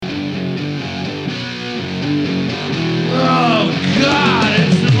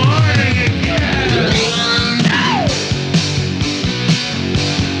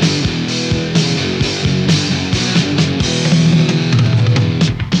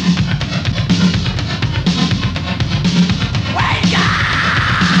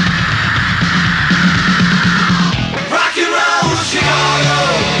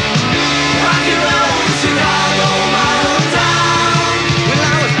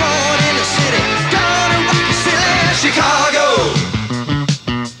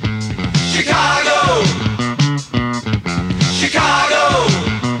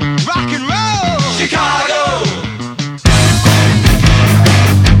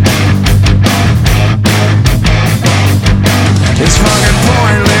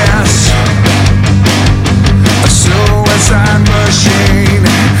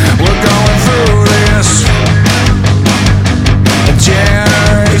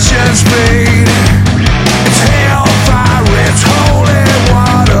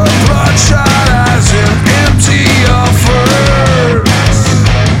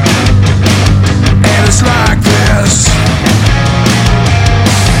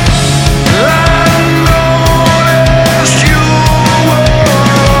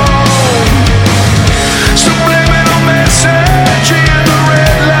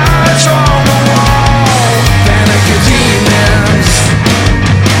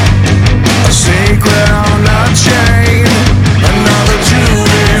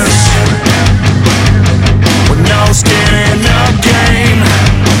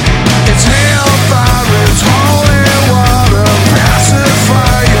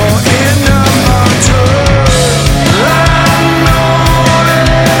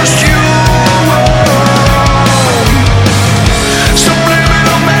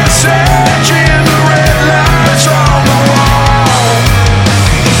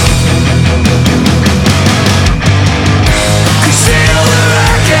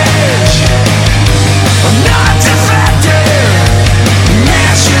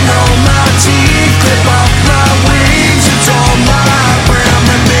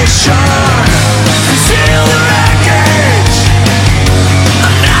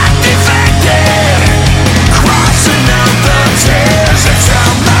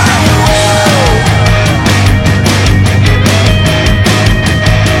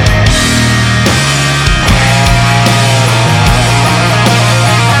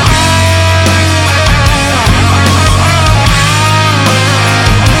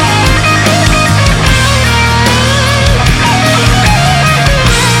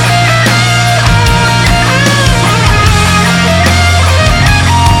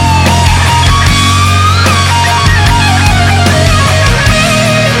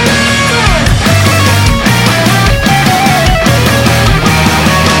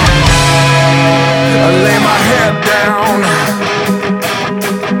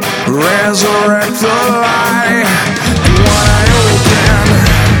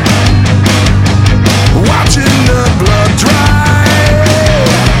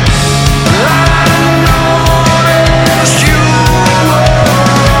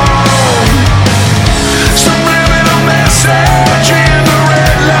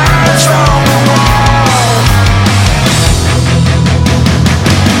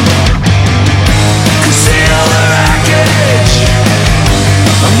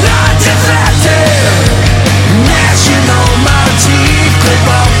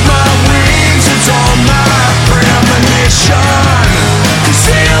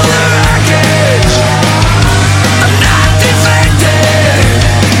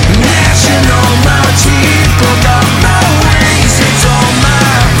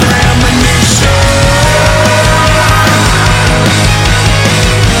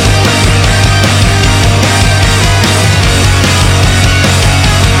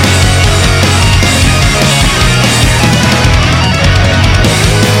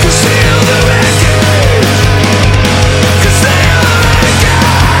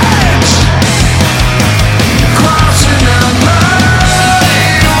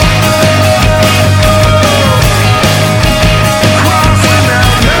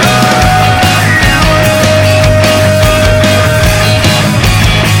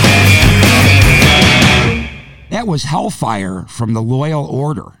that was Hellfire from the Loyal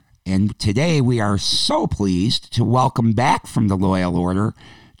Order. And today we are so pleased to welcome back from the Loyal Order,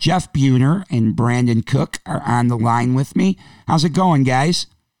 Jeff Buhner and Brandon Cook are on the line with me. How's it going, guys?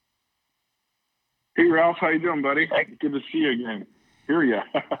 Hey, Ralph. How you doing, buddy? Good to see you again. Hear ya.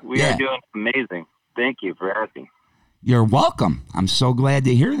 We are doing amazing. Thank you for asking. You're welcome. I'm so glad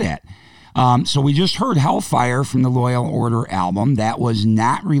to hear that. So we just heard Hellfire from the Loyal Order album. That was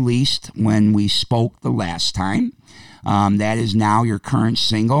not released when we spoke the last time. That is now your current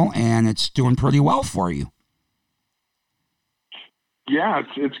single, and it's doing pretty well for you. Yeah,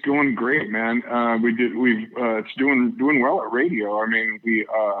 it's going great, man. It's doing well at radio. I mean,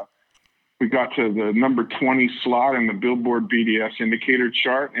 we got to the number 20 slot in the Billboard BDS indicator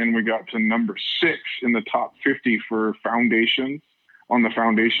chart, and we got to number 6 in the top 50 for Foundations on the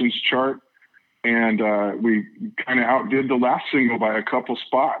Foundations chart. And we kind of outdid the last single by a couple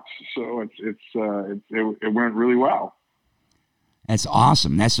spots. So it went really well. That's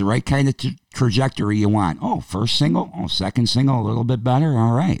awesome. That's the right kind of trajectory you want. Oh, first single. Oh, second single, a little bit better.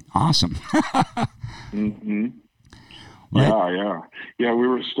 All right. Awesome. Mm-hmm. Yeah. We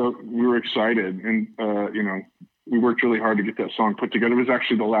were excited, and we worked really hard to get that song put together. It was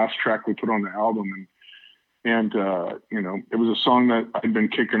actually the last track we put on the album, and it was a song that I'd been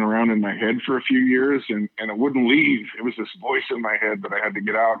kicking around in my head for a few years, and it wouldn't leave. It was this voice in my head that I had to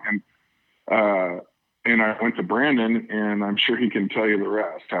get out, and I went to Brandon, and I'm sure he can tell you the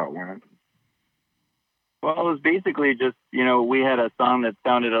rest, how it went. Well, it was basically just, we had a song that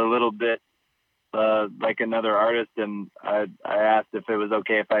sounded a little bit like another artist, and I asked if it was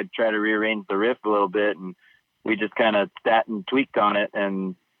okay if I'd try to rearrange the riff a little bit, and we just kind of sat and tweaked on it,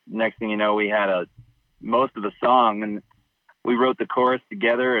 and next thing you know, we had most of the song, and we wrote the chorus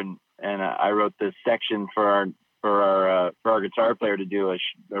together, and I wrote this section for our guitar player to do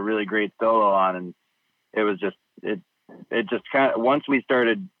a really great solo on, and it was just it just kind of once we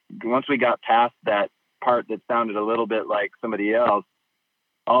got past that part that sounded a little bit like somebody else,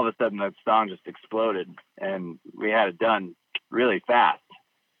 all of a sudden the song just exploded, and we had it done really fast,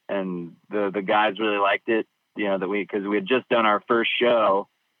 and the guys really liked it, because we had just done our first show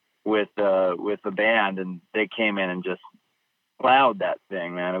with the band, and they came in and just plowed that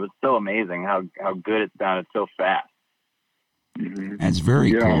thing, man. It was so amazing how good it sounded so fast. Mm-hmm. That's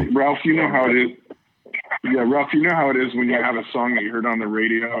very cool. Ralph, you know how it is. Yeah, Ralph, you know how it is when you have a song that you heard on the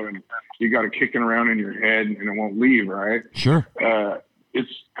radio and you got it kicking around in your head and it won't leave, right? Sure.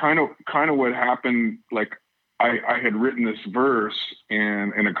 It's kind of what happened. Like I had written this verse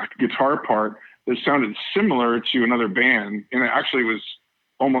and a guitar part that sounded similar to another band, and it actually was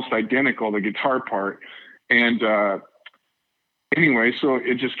almost identical, the guitar part. And anyway, so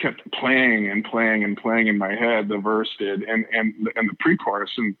it just kept playing and playing and playing in my head, the verse did, and the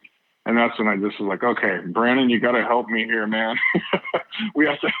pre-chorus, and that's when I just was like, okay, Brandon, you got to help me here, man. we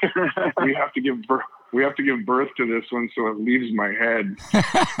have to give birth to this one so it leaves my head.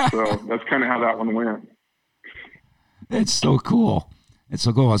 So that's kind of how that one went. It's so cool. It's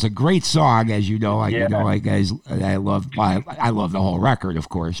so cool. It's a great song, as you know. I love the whole record, of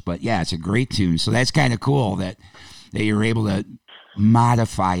course. But yeah, it's a great tune. So that's kind of cool that you're able to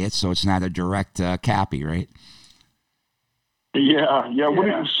modify it so it's not a direct copy, right?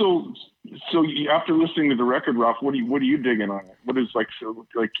 Yeah. So after listening to the record, Ralph, what are you digging on it? What is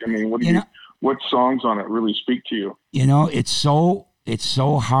what songs on it really speak to you? It's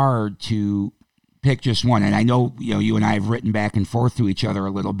so hard to pick just one. And I know, you and I have written back and forth to each other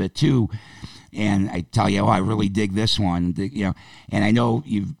a little bit too. And I tell you, I really dig this one, and I know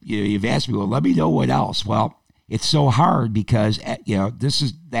you've asked me, well, let me know what else. Well, it's so hard because, this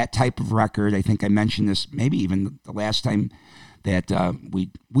is that type of record. I think I mentioned this maybe even the last time that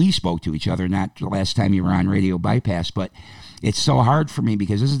we spoke to each other, not the last time you were on Radio Bypass, but it's so hard for me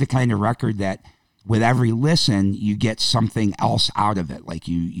because this is the kind of record that with every listen, you get something else out of it. Like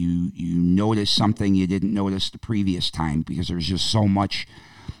you notice something you didn't notice the previous time because there's just so much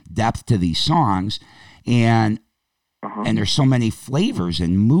depth to these songs, and there's so many flavors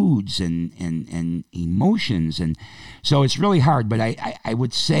and moods and emotions, and so it's really hard. But I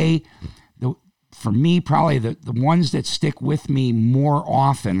would say for me, probably the ones that stick with me more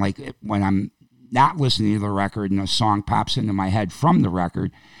often, like when I'm not listening to the record and a song pops into my head from the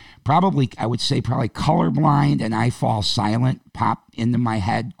record, I would say Colorblind and I Fall Silent pop into my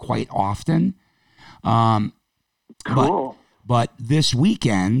head quite often. Cool. But this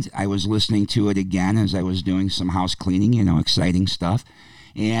weekend, I was listening to it again as I was doing some house cleaning, exciting stuff.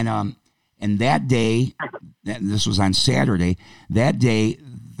 And that day, this was on Saturday, that day,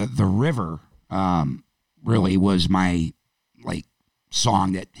 the River really was my,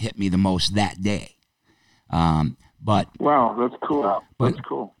 song that hit me the most that day. But wow, that's cool. But, that's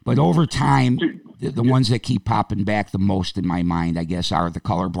cool. But over time, the ones that keep popping back the most in my mind, I guess, are The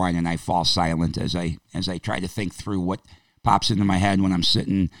Colorblind and I Fall Silent as I try to think through what pops into my head when I'm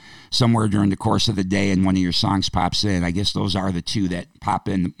sitting somewhere during the course of the day and one of your songs pops in. I guess those are the two that pop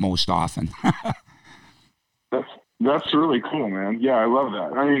in most often. That's really cool, man. Yeah, I love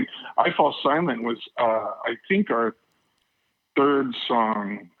that. I mean, I Fall Silent was, I think, our third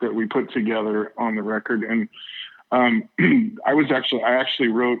song that we put together on the record. And I actually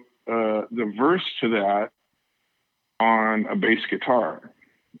wrote the verse to that on a bass guitar,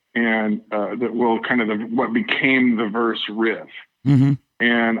 and what became the verse riff. Mm-hmm.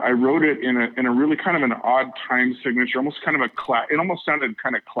 And I wrote it in a really kind of an odd time signature, almost kind of it almost sounded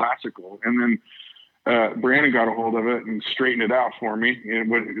kind of classical. And then Brandon got a hold of it and straightened it out for me.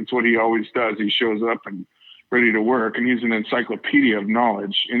 And it's what he always does. He shows up and ready to work, and he's an encyclopedia of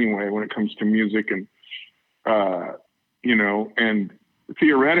knowledge anyway when it comes to music. And and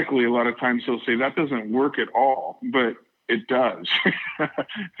theoretically, a lot of times he'll say that doesn't work at all, but it does.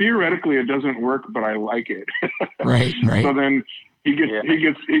 Theoretically, it doesn't work, but I like it. Right. So then he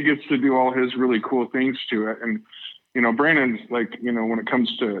gets to do all his really cool things to it. And Brandon's like, when it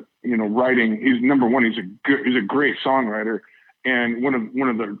comes to writing, he's number one. He's a great songwriter, and one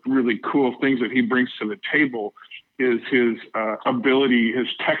of the really cool things that he brings to the table is his ability, his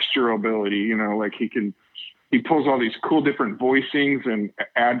texture ability. Like he pulls all these cool different voicings and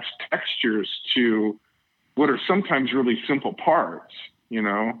adds textures to what are sometimes really simple parts,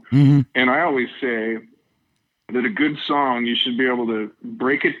 Mm-hmm. And I always say that a good song, you should be able to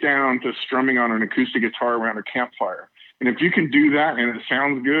break it down to strumming on an acoustic guitar around a campfire. And if you can do that and it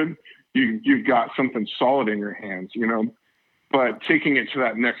sounds good, you've got something solid in your hands, but taking it to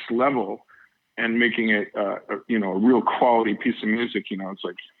that next level and making it, a real quality piece of music, it's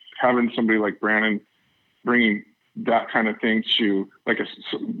like having somebody like Brandon bringing that kind of thing to like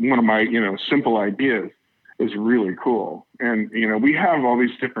one of my, simple ideas is really cool. And, we have all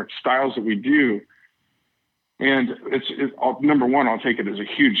these different styles that we do. And number one, I'll take it as a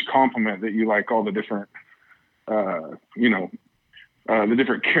huge compliment that you like all the different, the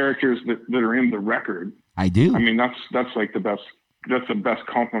different characters that are in the record. I do. I mean, that's like that's the best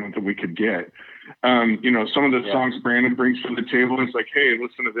compliment that we could get. Some of the songs Brandon brings to the table is like, hey,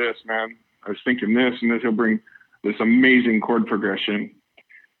 listen to this, man. I was thinking this, and then he'll bring this amazing chord progression.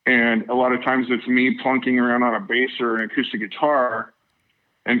 And a lot of times it's me plunking around on a bass or an acoustic guitar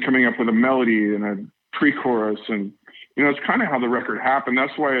and coming up with a melody and a pre-chorus. And, it's kind of how the record happened.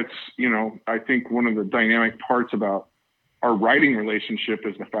 That's why it's, I think one of the dynamic parts about our writing relationship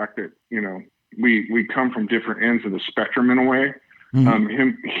is the fact that, we come from different ends of the spectrum in a way.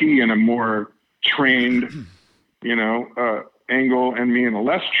 Mm-hmm. He in a more trained, angle, and me in a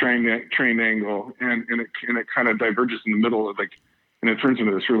less trained angle, and it kind of diverges in the middle of and it turns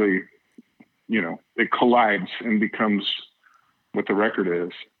into this really, it collides and becomes what the record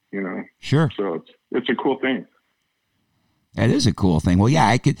is, Sure. So it's a cool thing. That is a cool thing. Well, yeah,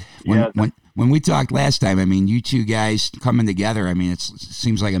 I could, when we talked last time, I mean, you two guys coming together, I mean, it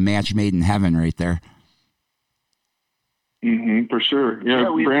seems like a match made in heaven right there. Mm-hmm, for sure. Yeah,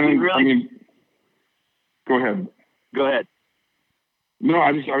 Brandon, really... go ahead. Go ahead. No,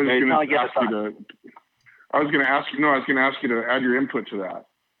 I was going to ask you to add your input to that.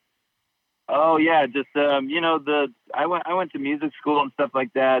 Oh yeah. Just, I went to music school and stuff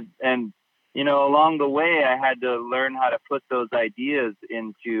like that. And, along the way I had to learn how to put those ideas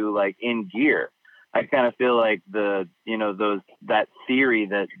into in gear. I kind of feel like that theory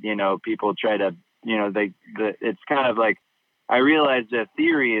that, people try to, it's kind of like, I realized that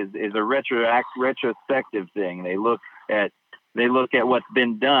theory is a retrospective thing. They look at what's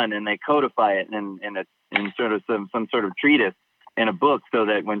been done and they codify it in sort of some sort of treatise in a book, so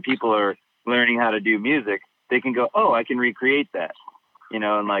that when people are learning how to do music, they can go, oh, I can recreate that,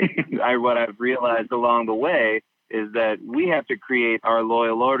 and what I've realized along the way is that we have to create our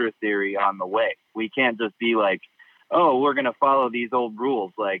loyal order theory on the way. We can't just be like, oh, we're going to follow these old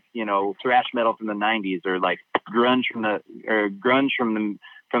rules, like, thrash metal from the 90s, or like grunge from the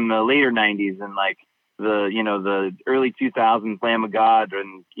later 90s, and the early 2000s Lamb of God,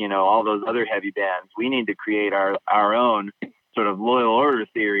 and, all those other heavy bands. We need to create our own sort of loyal order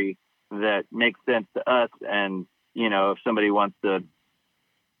theory that makes sense to us. And, if somebody wants to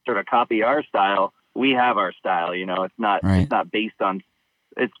sort of copy our style, we have our style. It's not, right. It's not based on,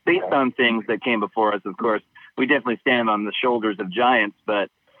 it's based on things that came before us. Of course, we definitely stand on the shoulders of giants, but,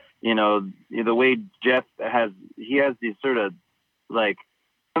 the way Jeff has these sort of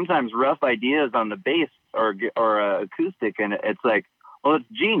sometimes rough ideas on the bass or acoustic. And it's like, well, it's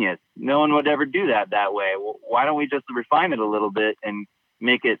genius. No one would ever do that way. Well, why don't we just refine it a little bit and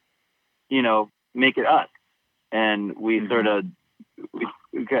make it, make it us? And we sort of,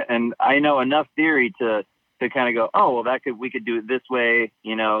 and I know enough theory to kind of go, oh, well, we could do it this way,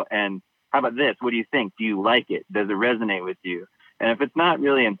 and how about this? What do you think? Do you like it? Does it resonate with you? And if it's not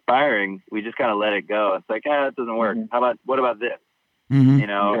really inspiring, we just kind of let it go. It's like, that doesn't work. What about this? Mm-hmm.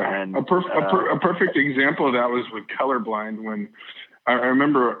 And a perfect example of that was with Colorblind. When I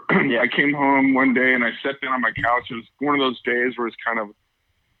remember I came home one day and I sat down on my couch. It was one of those days where it's kind of,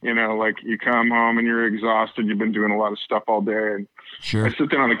 like you come home and you're exhausted. You've been doing a lot of stuff all day. And Sure. I sit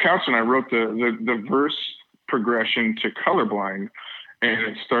down on the couch and I wrote the verse progression to Colorblind, and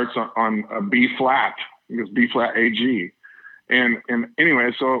it starts on a B flat. It goes B flat A G. And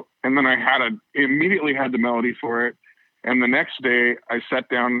anyway, and then I immediately had the melody for it. And the next day I sat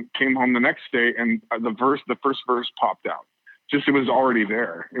down, came home the next day, and the first verse popped out. It was already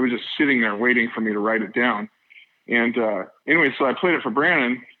there. It was just sitting there waiting for me to write it down. And anyway, so I played it for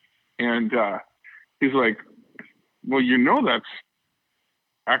Brandon, and he's like, well, that's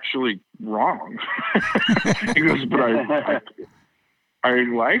actually wrong. He goes, but I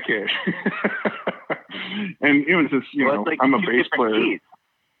like it. And it was just, like I'm a bass player. Keys.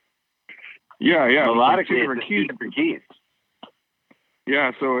 Yeah. A lot of different keys.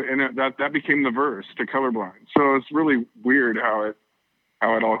 Yeah. So, and that became the verse to Colorblind. So it's really weird how it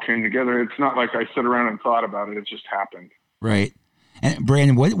all came together. It's not like I sat around and thought about it. It just happened. Right. And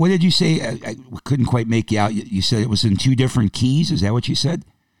Brandon, what did you say? I couldn't quite make you out. You said it was in 2 different keys. Is that what you said?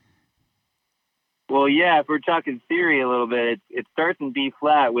 Well, yeah, if we're talking theory a little bit, it starts in B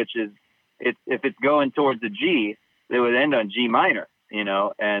flat, which is, if it's going towards the G, it would end on G minor,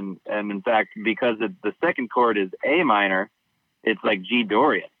 and in fact, because the second chord is A minor, it's like G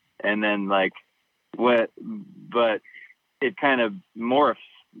Dorian. And then but it kind of morphs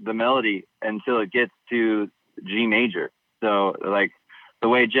the melody until it gets to G major. So like the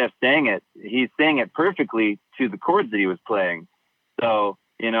way Jeff sang it, he sang it perfectly to the chords that he was playing. So,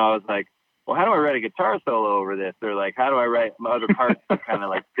 I was like, well, how do I write a guitar solo over this? Or like, how do I write my other parts to kind of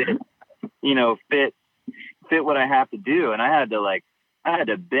like fit what I have to do? And I had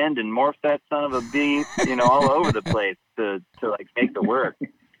to bend and morph that son of a bee, all over the place to like make it work.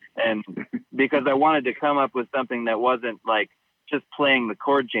 And because I wanted to come up with something that wasn't like just playing the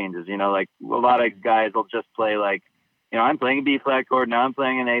chord changes, like a lot of guys will just play like, I'm playing a B flat chord, now I'm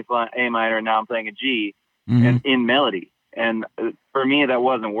playing an A minor, now I'm playing a G, and in melody. And for me, that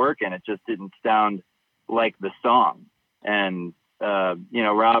wasn't working. It just didn't sound like the song. And,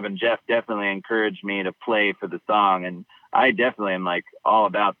 Rob and Jeff definitely encouraged me to play for the song. And I definitely am like all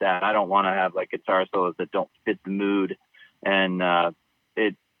about that. I don't want to have like guitar solos that don't fit the mood. And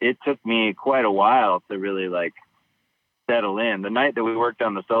it took me quite a while to really like settle in. The night that we worked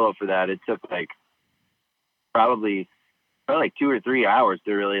on the solo for that, it took like probably like 2 or 3 hours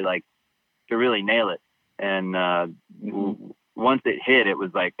to really nail it. And once it hit, it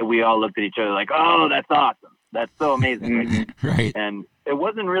was like we all looked at each other like, "Oh, that's awesome! That's so amazing!" Right. And it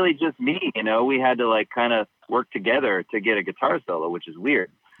wasn't really just me, we had to like kind of work together to get a guitar solo, which is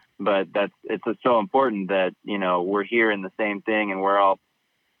weird, but it's so important that we're hearing the same thing and we're all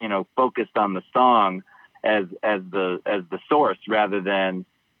focused on the song as the source rather than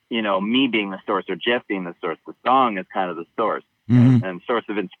me being the source or Jeff being the source. The song is kind of the source and source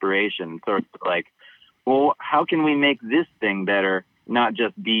of inspiration, source of like, well, how can we make this thing better? Not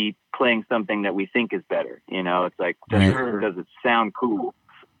just be playing something that we think is better. It's like, does it sound cool?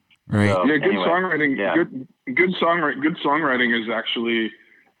 Right. So, Good anyway, songwriting. yeah. Good songwriting is actually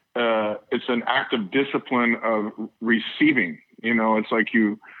it's an act of discipline of receiving. It's like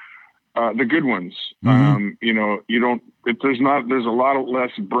the good ones. You don't. There's a lot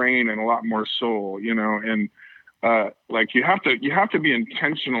less brain and a lot more soul. And like you have to be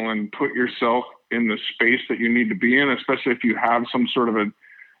intentional and put yourself in the space that you need to be in, especially if you have some sort of an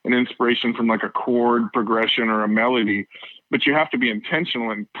inspiration from like a chord progression or a melody, but you have to be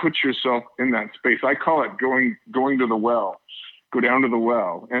intentional and put yourself in that space. I call it going to the well, go down to the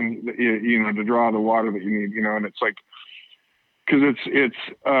well and, to draw the water that you need, and it's like, cause it's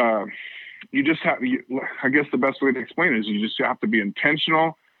you just have, I guess the best way to explain it is you just have to be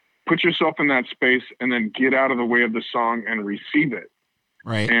intentional, put yourself in that space and then get out of the way of the song and receive it.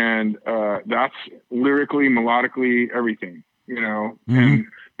 Right. And that's lyrically, melodically, everything, and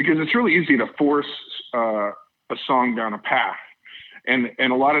because it's really easy to force a song down a path. And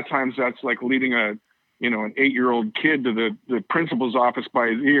a lot of times that's like leading an 8-year-old kid to the principal's office by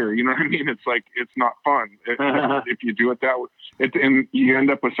his ear. You know what I mean? It's like, it's not fun if you do it that way. And you end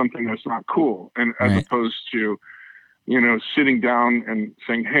up with something that's not cool. And as opposed to sitting down and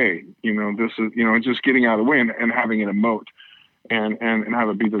saying, hey, this is, just getting out of the way and having it emote and have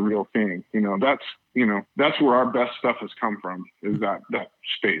it be the real thing. That's where our best stuff has come from, is that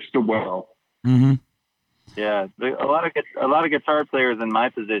space, the well. Mm-hmm. Yeah. A lot of guitar players in my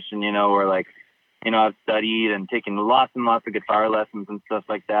position, were like, I've studied and taken lots and lots of guitar lessons and stuff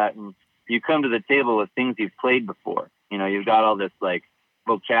like that. And you come to the table with things you've played before. You've got all this like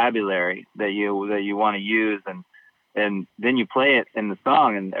vocabulary that you want to use, and then you play it in the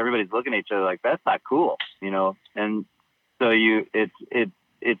song, and everybody's looking at each other like, that's not cool, And so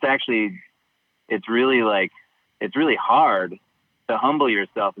it's really hard to humble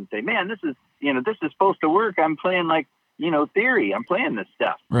yourself and say, man, this is supposed to work. I'm playing like, theory. I'm playing this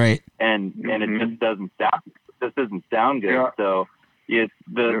stuff. Right. And it just doesn't sound good. Yeah. So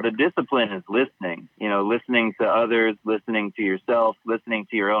the discipline is listening, listening to others, listening to yourself, listening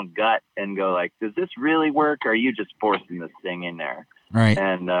to your own gut, and go like, does this really work? Or are you just forcing this thing in there? Right.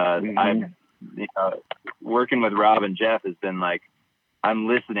 And I'm working with Rob and Jeff has been like, I'm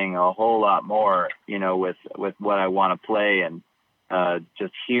listening a whole lot more, with what I want to play, and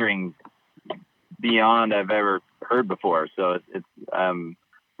just hearing beyond I've ever heard before. So I'm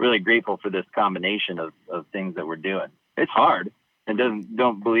really grateful for this combination of things that we're doing. It's hard. And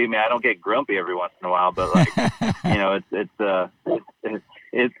don't believe me, I don't get grumpy every once in a while, but like, but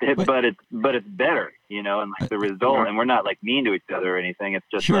it's better, and like the result, and we're not like mean to each other or anything. It's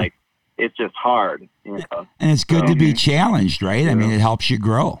just like, it's just hard, And it's good to be challenged, right? Yeah. I mean, it helps you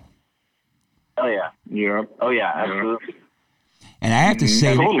grow. Oh yeah. Yeah. Oh yeah, absolutely. And I have to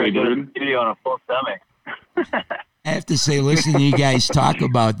say, Totally, go to dude. the studio on a full stomach. I have to say, listening to you guys talk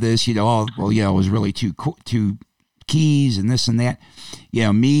about this, it was really two keys and this and that.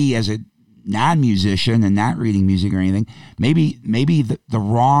 Me as a non-musician and not reading music or anything, maybe the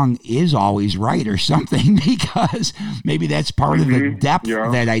wrong is always right or something, because maybe that's part of the depth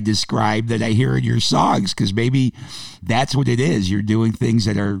that I described that I hear in your songs, because maybe that's what it is. You're doing things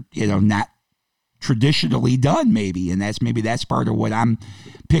that are, not traditionally done, maybe, and that's part of what I'm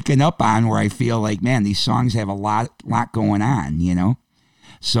picking up on, where I feel like, man, these songs have a lot going on,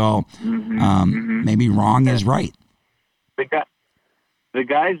 so maybe wrong is right. The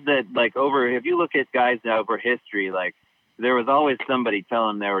guys that like if you look at guys over history, like there was always somebody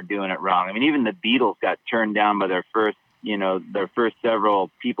telling them they were doing it wrong. I mean, even the Beatles got turned down by their first several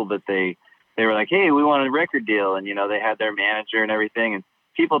people that they were like, hey, we want a record deal. And, they had their manager and everything, and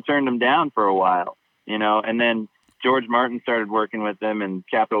people turned them down for a while, and then George Martin started working with them, and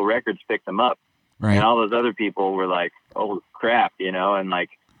Capitol Records picked them up. Right. And all those other people were like, oh crap, and like,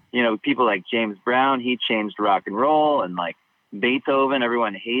 people like James Brown, he changed rock and roll, and like Beethoven,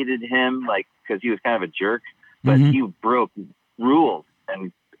 everyone hated him, like, because he was kind of a jerk, but he broke rules,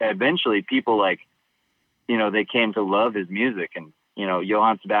 and eventually people like, they came to love his music. And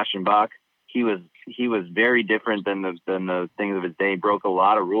Johann Sebastian Bach, he was very different than the things of his day. He broke a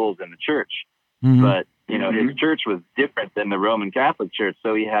lot of rules in the church, but his church was different than the Roman Catholic Church,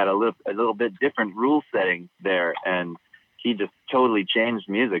 so he had a little bit different rule setting there, and he just totally changed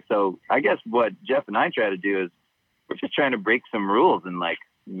music. So I guess what Jeff and I try to do is we're just trying to break some rules and like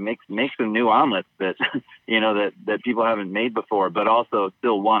make some new omelets that, that people haven't made before, but also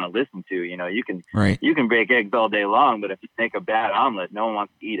still want to listen to. You can bake eggs all day long, but if you make a bad omelet, no one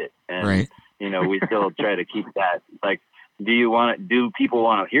wants to eat it. And, we still try to keep that, like, do people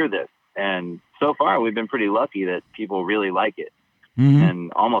want to hear this? And so far we've been pretty lucky that people really like it,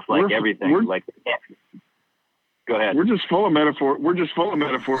 and almost like everything. Go ahead. We're just full of metaphor. We're just full of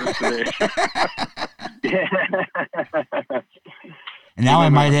metaphors today. And now I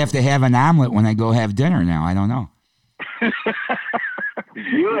might have to have an omelet when I go have dinner now. I don't know.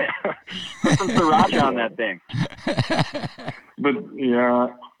 Do it. Put some sriracha on that thing. But yeah,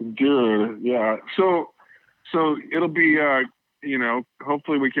 dude, yeah. So it'll be,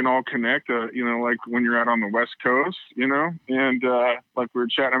 hopefully we can all connect, like when you're out on the West Coast, and like we were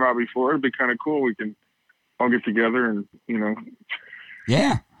chatting about before, it'd be kind of cool. We can all get together and,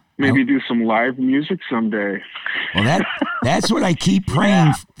 yeah, maybe do some live music someday. Well, that's what I keep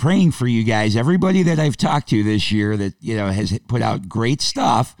praying for you guys. Everybody that I've talked to this year that, has put out great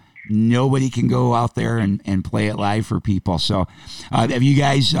stuff. Nobody can go out there and play it live for people. So have you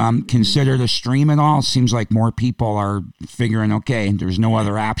guys considered a stream at all? Seems like more people are figuring, okay, there's no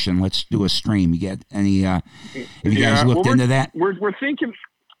other option. Let's do a stream. You get any, have you guys looked into that? We're thinking,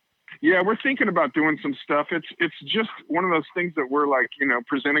 we're thinking about doing some stuff. It's just one of those things that we're like,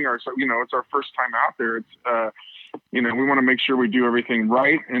 presenting ourselves, it's our first time out there. It's, we want to make sure we do everything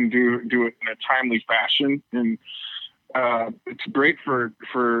right and do it in a timely fashion. And, it's great for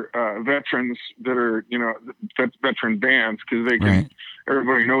veterans that are, veteran bands, because they can, Right.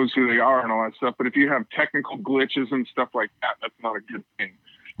 everybody knows who they are and all that stuff. But if you have technical glitches and stuff like that, that's not a good thing.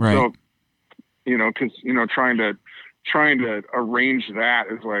 Right. So, because trying to arrange that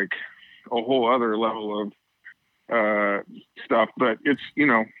is like a whole other level of stuff. But it's,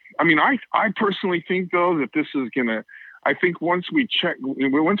 I personally think though that this is gonna. I think once we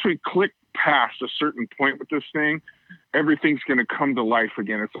click past a certain point with this thing, everything's going to come to life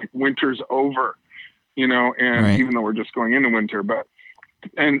again. It's like winter's over, and Right. even though we're just going into winter, but,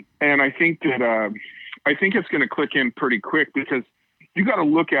 and I think that, I think it's going to click in pretty quick, because you got to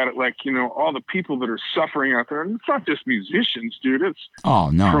look at it like, all the people that are suffering out there. And it's not just musicians, dude. It's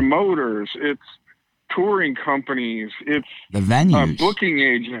Oh no. promoters. It's touring companies. It's The venues. booking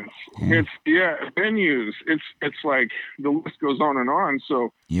agents. Yeah. It's venues. It's like the list goes on and on.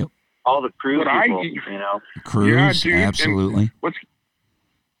 So Yep. All the cruise But people, Cruise. dude, Absolutely.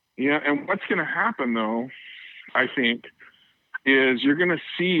 and what's going to happen though, I think, is you're going to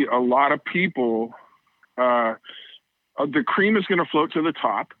see a lot of people. The cream is going to float to the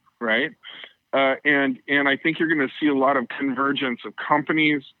top, right? And I think you're going to see a lot of convergence of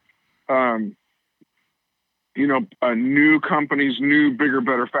companies. New companies, new, bigger,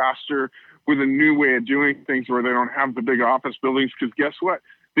 better, faster, with a new way of doing things where they don't have the big office buildings. Because guess what?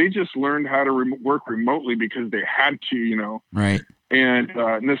 They just learned how to work remotely because they had to, Right. And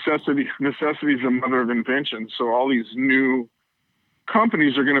necessity is the mother of invention. So all these new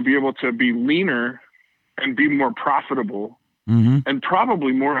companies are going to be able to be leaner and be more profitable, Mm-hmm. and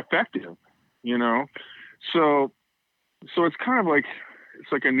probably more effective. So it's kind of like,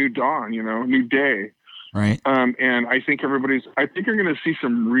 it's like a new dawn, new day. Right. And I think you're going to see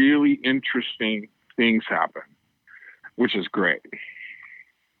some really interesting things happen, which is great.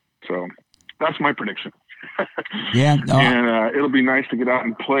 So that's my prediction. Yeah. No. And it'll be nice to get out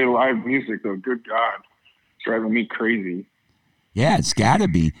and play live music, though. Good God, it's driving me crazy. Yeah, it's got to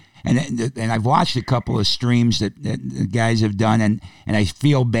be. And I've watched a couple of streams that the guys have done, and I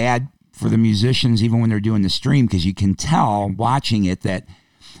feel bad for the musicians even when they're doing the stream, because you can tell watching it that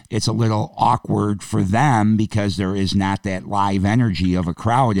it's a little awkward for them because there is not that live energy of a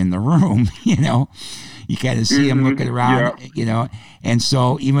crowd in the room. You kind of see them looking around, and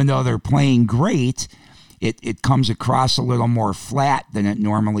so even though they're playing great, it comes across a little more flat than it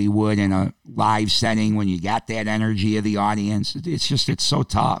normally would in a live setting when you got that energy of the audience. It's so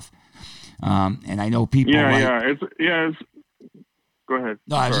tough. And I know people. It's go ahead.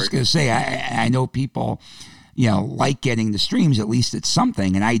 No, I was just going to say, I know people, like getting the streams. At least it's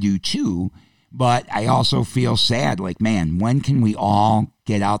something, and I do too. But I also feel sad, like, man, when can we all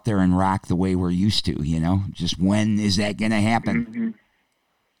get out there and rock the way we're used to, Just when is that going to happen? Mm-hmm.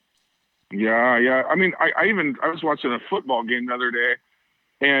 Yeah. I mean, I was watching a football game the other day,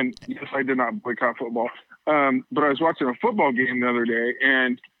 and yes, I did not boycott football. But I was watching a football game the other day,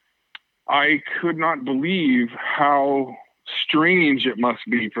 and I could not believe how strange it must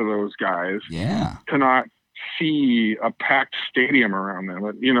be for those guys to not see a packed stadium around them.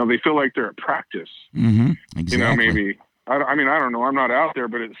 They feel like they're at practice. Mm-hmm. Exactly. Maybe. I don't know. I'm not out there,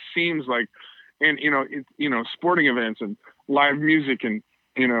 but it seems like, and sporting events and live music and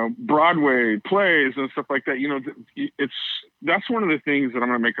Broadway plays and stuff like that. That's one of the things that I'm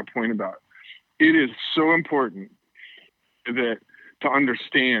going to make a point about. It is so important to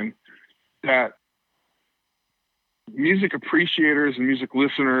understand that music appreciators and music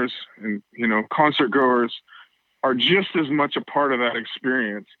listeners and, concert goers are just as much a part of that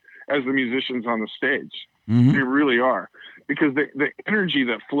experience as the musicians on the stage. Mm-hmm. They really are, because the energy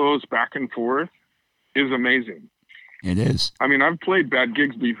that flows back and forth is amazing. It is. I mean, I've played bad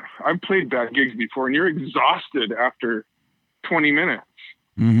gigs before, and you're exhausted after 20 minutes.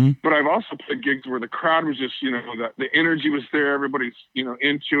 Mm-hmm. But I've also played gigs where the crowd was just, that the energy was there. Everybody's,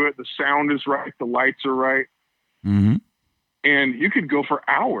 into it. The sound is right. The lights are right. Mm-hmm. And you could go for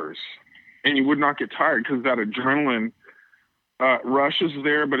hours and you would not get tired, because that adrenaline rush is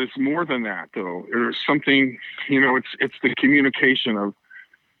there. But it's more than that, though. There's something, it's the communication of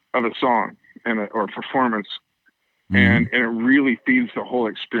a song or performance. Mm-hmm. And it really feeds the whole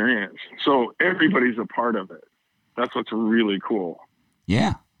experience. So everybody's a part of it. That's what's really cool.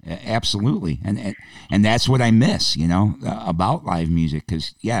 Yeah, absolutely. And that's what I miss, about live music.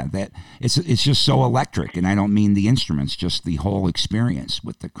 Because, that it's just so electric. And I don't mean the instruments, just the whole experience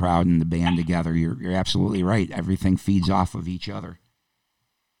with the crowd and the band together. You're absolutely right. Everything feeds off of each other.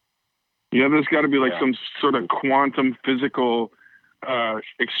 Yeah, there's got to be like some sort of quantum physical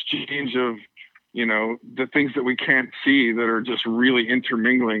exchange of, the things that we can't see that are just really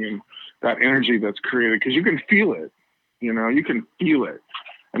intermingling, and that energy that's created, because you can feel it. You know, you can feel it,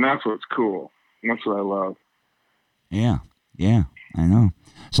 and that's what's cool. And that's what I love. Yeah, I know.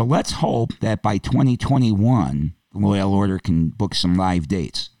 So let's hope that by 2021, Loyal Order can book some live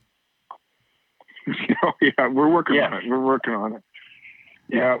dates. Oh, yeah, we're working on it. We're working on it.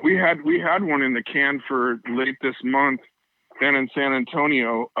 Yeah, we had one in the can for late this month, then in San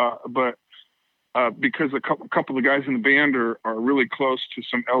Antonio, but because a couple of guys in the band are really close to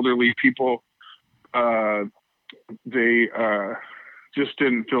some elderly people, they just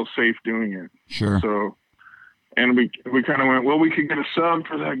didn't feel safe doing it. Sure. So, and we kind of went, well, we could get a sub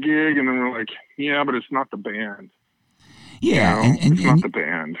for that gig, and then we're like, yeah, but it's not the band. Yeah, you know, and it's not the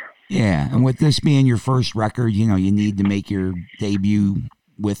band. Yeah, and with this being your first record, you know, you need to make your debut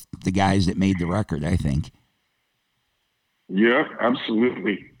with the guys that made the record, I think. Yeah,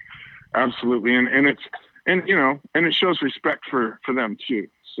 absolutely. Absolutely. And you know, and it shows respect for them too.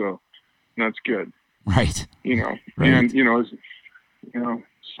 So that's good. Right. You know, right. And, you know,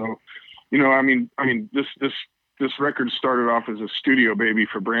 so, you know, I mean, this record started off as a studio baby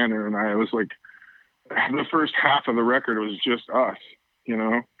for Brandon and I. It was like the first half of the record was just us, you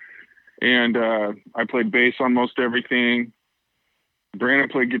know, and I played bass on most everything. Brandon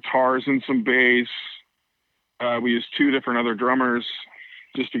played guitars and some bass. We used 2 different other drummers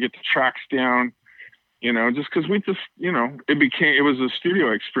just to get the tracks down, you know, just because you know, it was a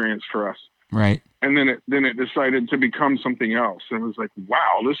studio experience for us. Right. And then it decided to become something else. And it was like,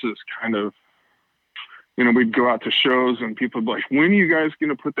 wow, this is kind of, you know, we'd go out to shows and people would be like, when are you guys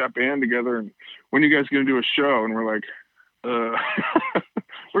going to put that band together? And when are you guys going to do a show? And we're like,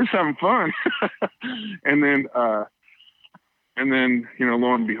 we're just having fun. And then, you know,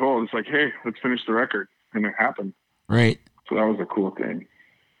 lo and behold, it's like, hey, let's finish the record. And it happened. Right. So that was a cool thing.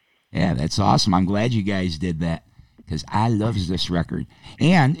 Yeah, that's awesome. I'm glad you guys did that because I loves this record.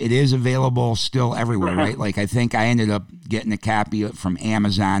 And it is available still everywhere, right? Like I think I ended up getting a copy from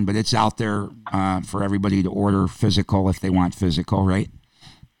Amazon, but it's out there for everybody to order physical if they want physical, right?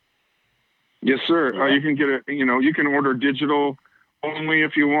 Yes, sir. You can get it, you know, you can order digital only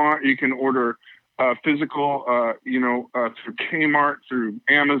if you want. You can order physical, you know, through Kmart, through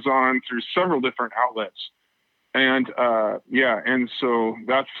Amazon, through several different outlets. And and so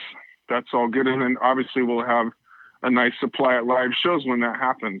that's all good. And then obviously we'll have a nice supply at live shows when that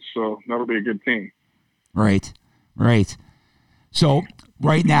happens. So that'll be a good thing. Right. So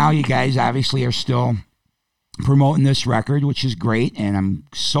right now you guys obviously are still promoting this record, which is great. And I'm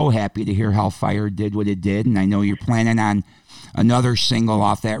so happy to hear Hellfire did what it did. And I know you're planning on another single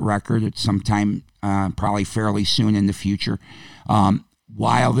off that record at some time, probably fairly soon in the future.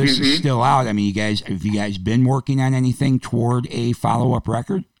 While this is still out, I mean, have you guys been working on anything toward a follow-up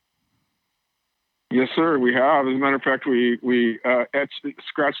record? Yes, sir, we have. As a matter of fact, we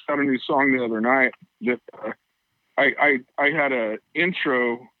scratched out a new song the other night that I had a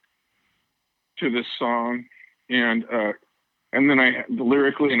intro to this song and then I had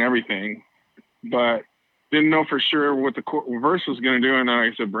lyrically and everything, but didn't know for sure what the verse was going to do. And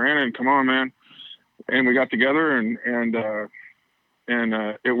I said, Brandon, come on, man. And we got together and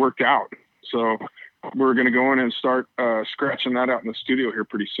it worked out. So we're going to go in and start scratching that out in the studio here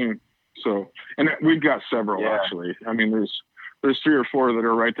pretty soon. So, and we've got several actually. I mean, there's 3 or 4 that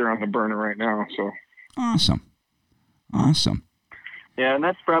are right there on the burner right now. So awesome. Yeah, and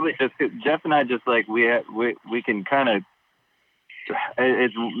that's probably just Jeff and I. Just like we can kind of,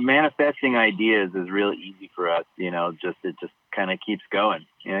 it's manifesting ideas is real easy for us. You know, it just kind of keeps going.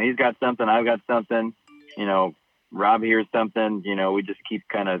 You know, he's got something, I've got something. You know, Rob hears something. You know, we just keep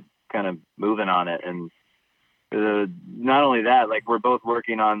kind of moving on it. And not only that, like we're both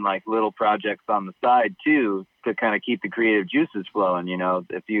working on like little projects on the side too, to kind of keep the creative juices flowing. You know,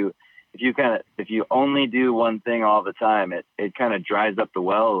 if you only do one thing all the time, it kind of dries up the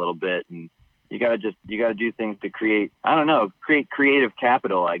well a little bit, and you gotta do things to create creative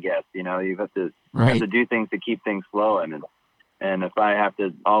capital, I guess. You know, you have to do things to keep things flowing. And if I have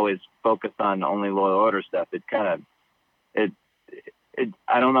to always focus on only Loyal Order stuff, I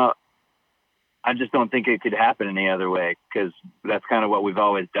don't know. I just don't think it could happen any other way, because that's kind of what we've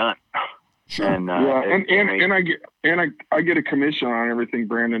always done. Sure. And I get a commission on everything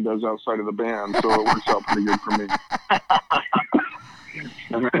Brandon does outside of the band, so it works out pretty good for me.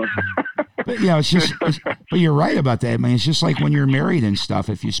 But you know, but you're right about that. I mean, it's just like when you're married and stuff.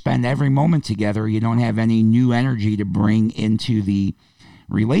 If you spend every moment together, you don't have any new energy to bring into the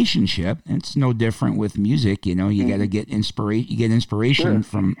relationship. It's no different with music. You know, you got to get inspiration. You get inspiration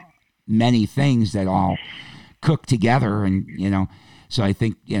from many things that all cook together, and you know. So I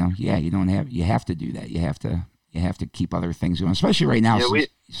think, you know, you have to do that. You have to keep other things going, especially right now.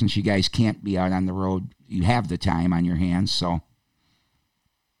 since you guys can't be out on the road, you have the time on your hands. So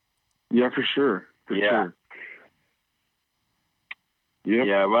Yeah, for sure. For sure. Yep.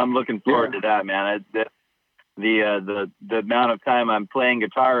 Yeah, well, I'm looking forward to that, man. The amount of time I'm playing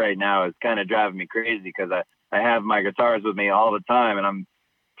guitar right now is kind of driving me crazy because I have my guitars with me all the time, and I'm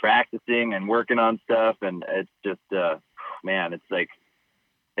practicing and working on stuff, and it's just man, it's like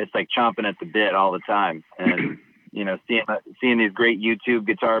chomping at the bit all the time. And you know, seeing these great YouTube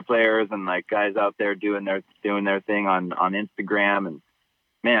guitar players and like guys out there doing their thing on Instagram, and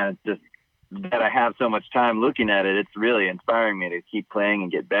man, it's just that I have so much time looking at it. It's really inspiring me to keep playing and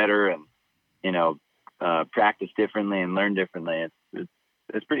get better, and you know, practice differently and learn differently.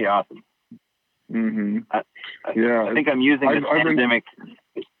 It's pretty awesome. Mm-hmm. I think I'm using the pandemic.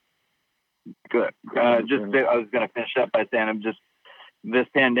 Good. I was going to finish up by saying this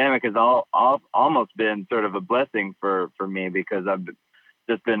pandemic has almost been sort of a blessing for me, because I've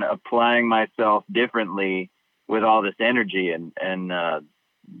just been applying myself differently with all this energy, and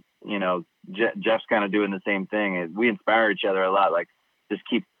you know, Jeff's kind of doing the same thing. We inspire each other a lot, like just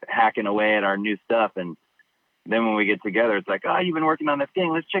keep hacking away at our new stuff. And then when we get together, it's like, oh, you've been working on this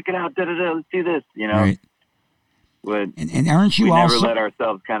thing. Let's check it out. Let's do this, you know? Right. But and aren't you we also never let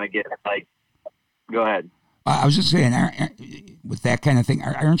ourselves kind of get like, go ahead. I was just saying, with that kind of thing,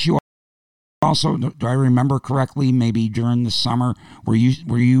 aren't you also, do I remember correctly, maybe during the summer, were you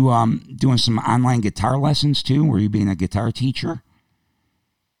doing some online guitar lessons too? Were you being a guitar teacher?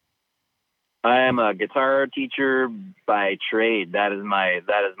 I am a guitar teacher by trade. That is my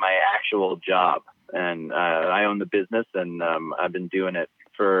actual job, and I own the business, and I've been doing it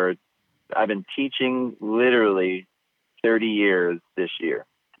I've been teaching literally 30 years this year.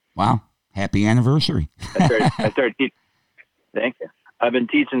 Wow! Happy anniversary! I started teaching. Thank you. I've been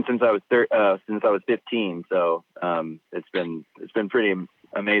teaching since I was 15. So it's been pretty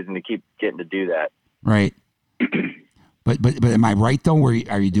amazing to keep getting to do that. Right. But am I right though?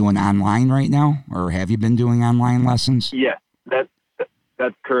 Are you doing online right now, or have you been doing online lessons? Yeah, that's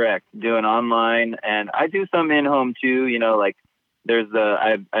correct. Doing online, and I do some in home too. You know, like there's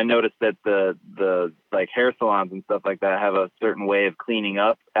I noticed that the like hair salons and stuff like that have a certain way of cleaning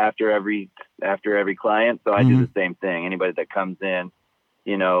up after every client. So I do the same thing. Anybody that comes in,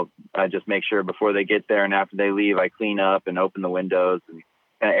 you know, I just make sure before they get there and after they leave, I clean up and open the windows and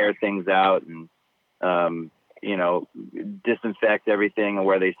kind of air things out, and you know, disinfect everything and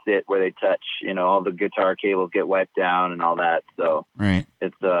where they sit, where they touch, you know, all the guitar cables get wiped down and all that. So right.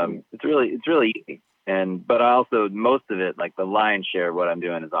 It's really easy. But also most of it, like the lion's share of what I'm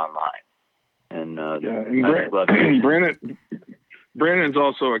doing is online. And, and Brandon's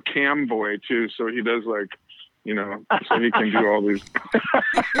also a cam boy too. So he does like, you know, so he can do all these.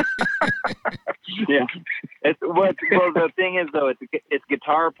 Yeah. Well, the thing is though, it's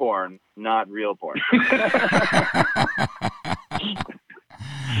guitar porn, not real porn.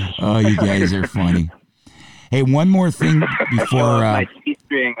 Oh, you guys are funny. Hey, one more thing before my C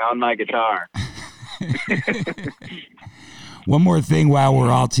string on my guitar. One more thing while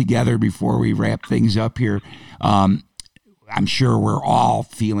we're all together before we wrap things up here. I'm sure we're all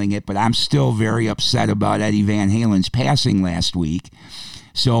feeling it, but I'm still very upset about Eddie Van Halen's passing last week.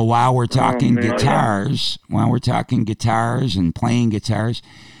 So while we're talking guitars and playing guitars,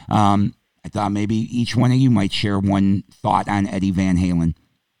 I thought maybe each one of you might share one thought on Eddie Van Halen.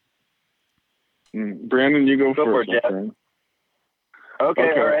 Brandon, you go first. For it, Jeff.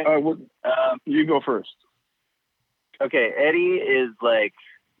 Okay, all right. You go first. Okay, Eddie is like,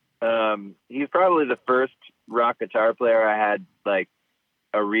 he's probably the first rock guitar player I had like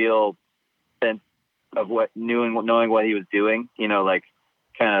a real sense of knowing what he was doing, you know, like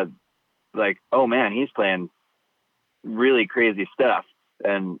kind of like, oh man, he's playing really crazy stuff.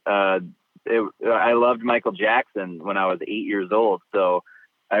 And I loved Michael Jackson when I was 8 years old. So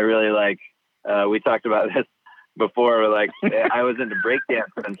I really we talked about this before, like I was into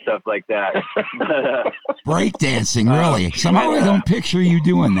breakdancing and stuff like that. Breakdancing, really? Somehow I don't picture you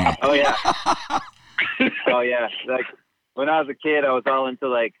doing that. Oh yeah. Oh yeah. Like when I was a kid, I was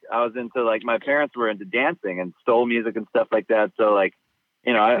into my parents were into dancing and soul music and stuff like that. So like,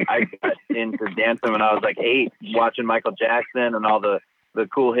 you know, I got into dancing when I was like 8, watching Michael Jackson and all the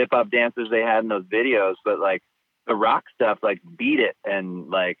cool hip hop dances they had in those videos. But like the rock stuff, like beat it. And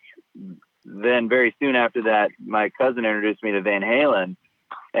like, then very soon after that, my cousin introduced me to Van Halen,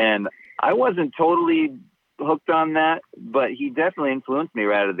 and I wasn't totally hooked on that, but he definitely influenced me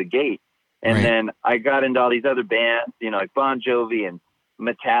right out of the gate. And then I got into all these other bands, you know, like Bon Jovi and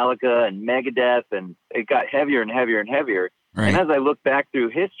Metallica and Megadeth, and it got heavier and heavier and heavier. Right. And as I look back through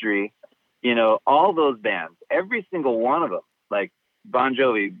history, you know, all those bands, every single one of them, like Bon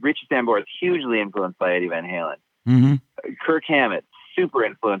Jovi, Richie Sambora is hugely influenced by Eddie Van Halen. Mm-hmm. Kirk Hammett, super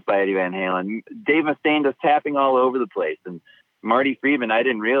influenced by Eddie Van Halen. Dave Mustaine does tapping all over the place. And Marty Friedman, I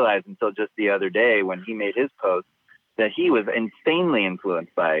didn't realize until just the other day when he made his post that he was insanely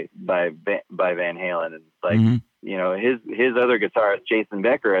influenced by Van Halen. And like, you know, his other guitarist, Jason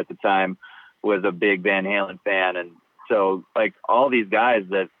Becker at the time, was a big Van Halen fan. And so like all these guys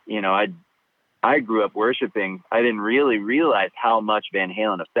that, you know, I grew up worshiping, I didn't really realize how much Van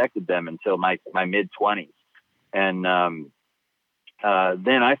Halen affected them until my mid-20s. And then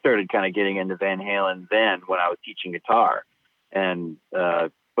I started kind of getting into Van Halen then when I was teaching guitar. And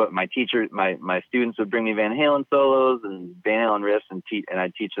but my teacher, my students would bring me Van Halen solos and Van Halen riffs, and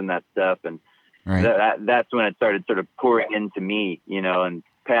I'd teach them that stuff. And that's when it started sort of pouring into me, you know. And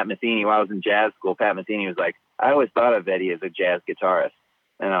Pat Metheny, while I was in jazz school, Pat Metheny was like, I always thought of Eddie as a jazz guitarist.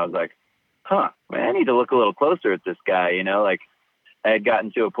 And I was like, man, I need to look a little closer at this guy, you know. Like I had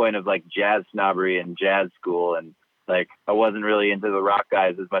gotten to a point of like jazz snobbery in jazz school, and like I wasn't really into the rock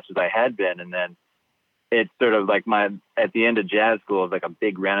guys as much as I had been. And then it's sort of like at the end of jazz school was like a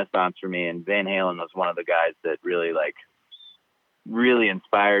big renaissance for me. And Van Halen was one of the guys that really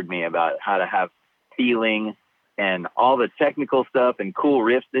inspired me about how to have feeling and all the technical stuff and cool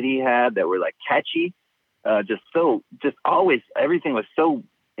riffs that he had that were like catchy. Just always, everything was so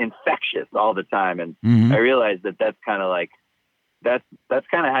infectious all the time. And I realized that that's kind of like, that's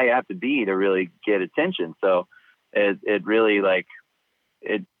kind of how you have to be to really get attention. So it really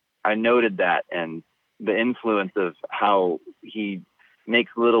I noted that, and the influence of how he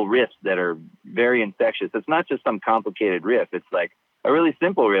makes little riffs that are very infectious. It's not just some complicated riff. It's like a really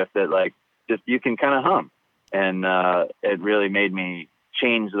simple riff that like just you can kind of hum. And it really made me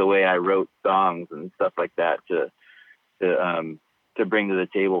change the way I wrote songs and stuff like that to bring to the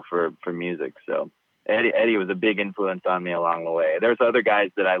table for music. So Eddie was a big influence on me along the way. There's other guys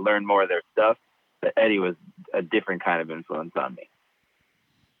that I learned more of their stuff, but Eddie was a different kind of influence on me.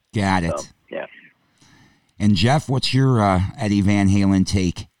 Got it. So, yeah. And Jeff, what's your Eddie Van Halen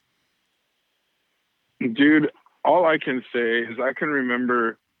take? Dude, all I can say is I can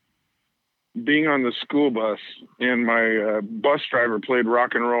remember being on the school bus and my bus driver played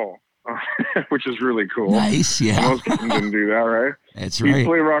rock and roll, which is really cool. Nice, yeah. Most people didn't do that, right? That's right. He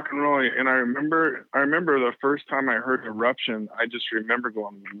played rock and roll, and I remember the first time I heard Eruption, I just remember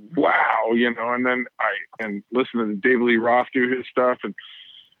going, wow, you know, and then and listening to David Lee Roth do his stuff,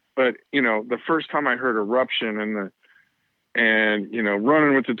 but you know, the first time I heard Eruption and you know,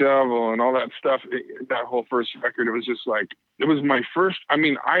 Running with the Devil and all that stuff, that whole first record, it was just like, it was my first, I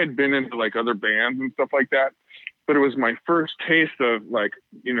mean, I had been into like other bands and stuff like that, but it was my first taste of like,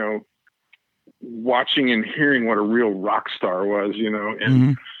 you know, watching and hearing what a real rock star was, you know.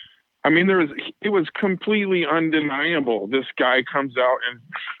 And I mean, it was completely undeniable. This guy comes out and,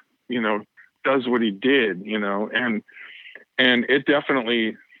 you know, does what he did, you know, and it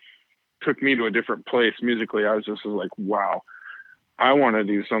definitely took me to a different place musically. I was just like, wow, I want to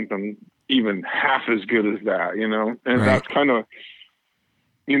do something even half as good as that, you know? And that's kind of,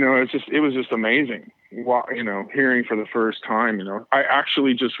 you know, it was just amazing, you know, hearing for the first time, you know. I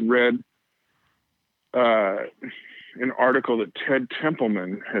actually just read an article that Ted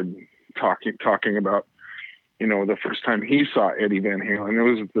Templeman had talking about, you know, the first time he saw Eddie Van Halen. It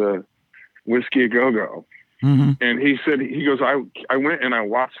was at the Whiskey A Go-Go. And he said, he goes, I went and I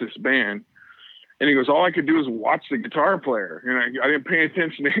watched this band, and he goes, all I could do is watch the guitar player, and I didn't pay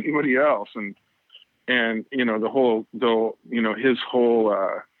attention to anybody else. And you know, you know, his whole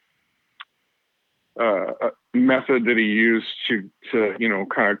method that he used to you know,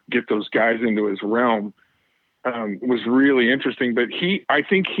 kind of get those guys into his realm was really interesting. But I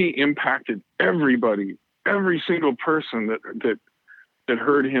think he impacted everybody, every single person that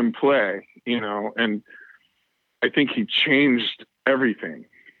heard him play, you know. And I think he changed everything,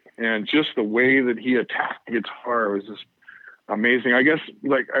 and just the way that he attacked the guitar was just amazing. I guess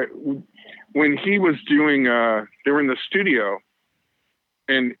like when he was doing, they were in the studio,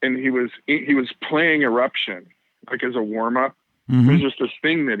 and he was playing Eruption like as a warm up. It was just this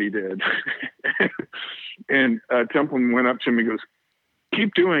thing that he did, and Templeman went up to him and goes,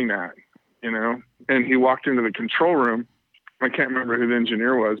 "Keep doing that," you know. And he walked into the control room. I can't remember who the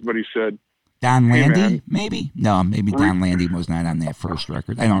engineer was, but he said, Don "Hey, Landy, man, maybe? No, maybe Don Landy was not on that first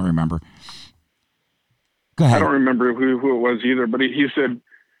record. I don't remember. Go ahead. I don't remember who it was either, but he said,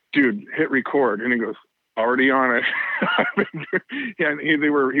 dude, hit record. And he goes, already on it. And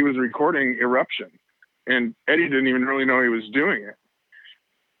he was recording Eruption, and Eddie didn't even really know he was doing it.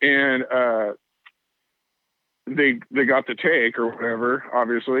 And they got the take or whatever,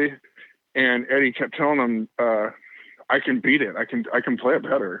 obviously. And Eddie kept telling him, I can beat it. I can play it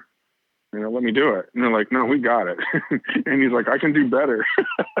better. Let me do it. And they're like, no, we got it. And he's like, I can do better.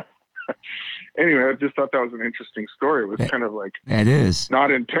 Anyway, I just thought that was an interesting story. It was kind of like, it is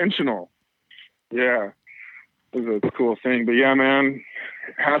not intentional. Yeah. It was a cool thing, but yeah, man,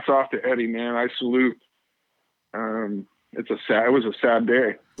 hats off to Eddie, man. I salute. It was a sad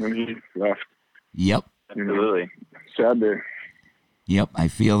day when he left. Yep. Absolutely. Sad day. Yep, I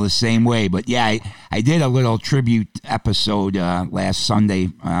feel the same way. But yeah, I did a little tribute episode last Sunday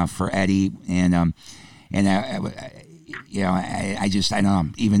for Eddie, and I don't know.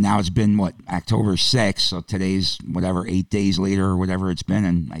 Even now, it's been October 6th, so today's 8 days later or whatever it's been,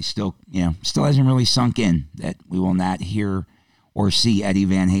 and I still hasn't really sunk in that we will not hear or see Eddie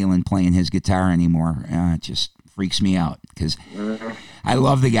Van Halen playing his guitar anymore. It just freaks me out because I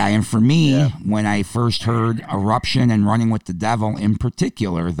love the guy. And for me, when I first heard Eruption and Running with the Devil in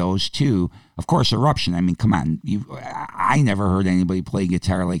particular, those two, of course, Eruption, I mean, come on. I never heard anybody play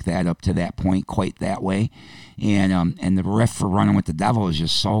guitar like that up to that point quite that way. And the riff for Running with the Devil is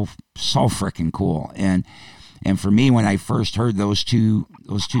just so freaking cool. And for me, when I first heard those two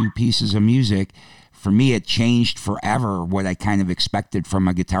pieces of music, for me, it changed forever what I kind of expected from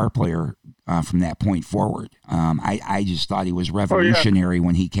a guitar player from that point forward. I just thought he was revolutionary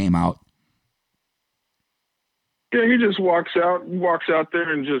when he came out. Yeah, he just walks out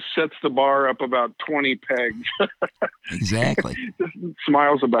there and just sets the bar up about 20 pegs. Exactly. Just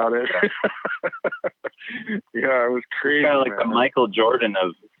smiles about it. Yeah, it was crazy. Kind of like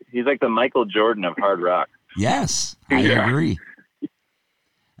he's like the Michael Jordan of hard rock. Yes, I agree.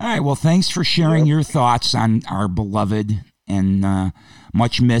 All right, well, thanks for sharing your thoughts on our beloved and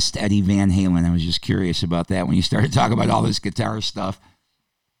much missed Eddie Van Halen. I was just curious about that when you started talking about all this guitar stuff.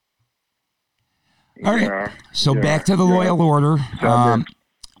 All right, so back to the Loyal Order.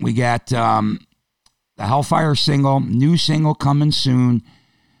 We got the Hellfire new single coming soon.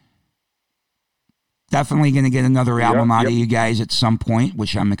 Definitely going to get another album out of you guys at some point,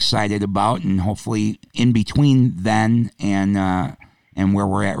 which I'm excited about, and hopefully in between then and where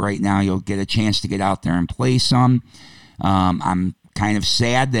we're at right now, you'll get a chance to get out there and play some. I'm kind of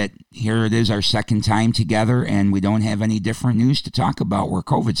sad that here it is, our second time together, and we don't have any different news to talk about where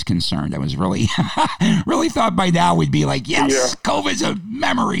COVID's concerned. I was really thought by now we'd be like, yes, COVID's a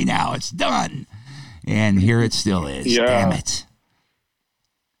memory now. It's done. And here it still is. Yeah. Damn it.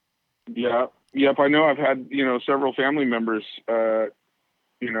 Yeah. Yep. I know I've had, several family members,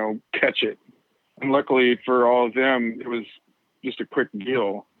 catch it. And luckily for all of them, it was just a quick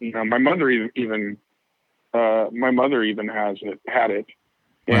deal. My mother even had it,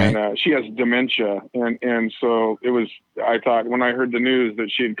 and she has dementia, and so it was. I thought when I heard the news that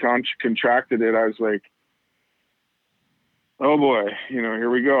she had contracted it, I was like, "Oh boy, here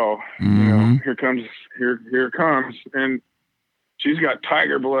we go. Mm-hmm. Here it comes." And she's got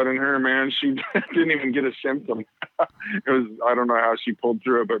tiger blood in her, man. She didn't even get a symptom. It was, I don't know how she pulled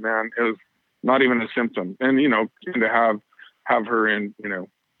through it, but man, it was not even a symptom. And to have her in, on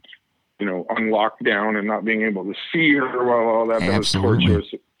lockdown and not being able to see her while all that was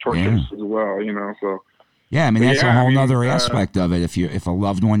torturous as well, So yeah, I mean that's a whole nother aspect of it. If a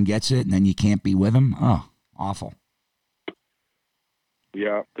loved one gets it and then you can't be with them, awful.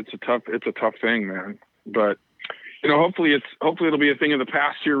 Yeah, it's a tough thing, man. But hopefully it'll be a thing of the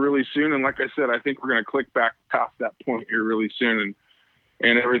past here really soon. And like I said, I think we're going to click back past that point here really soon,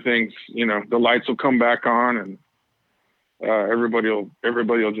 and everything's the lights will come back on and. Everybody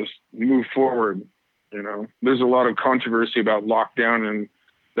will just move forward. There's a lot of controversy about lockdown and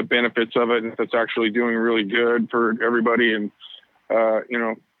the benefits of it, and if it's actually doing really good for everybody. And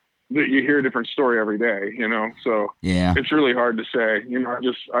you hear a different story every day. So yeah, it's really hard to say.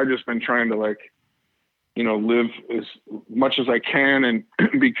 I just been trying to live as much as I can and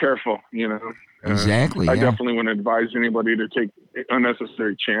be careful. Exactly. I definitely wouldn't advise anybody to take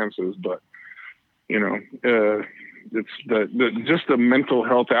unnecessary chances, but it's just the mental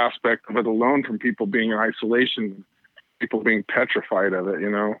health aspect of it alone, from people being in isolation, people being petrified of it,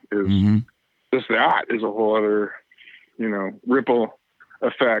 is just that is a whole other, ripple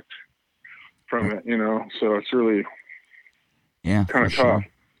effect from it, so it's really kind of tough. Sure.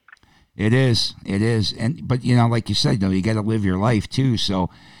 It is. But like you said, you got to live your life too. So,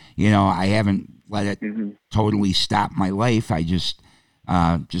 I haven't let it totally stop my life. I just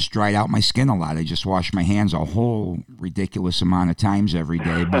dried out my skin a lot. I just wash my hands a whole ridiculous amount of times every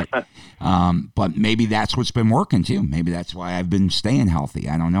day. But maybe that's what's been working too. Maybe that's why I've been staying healthy.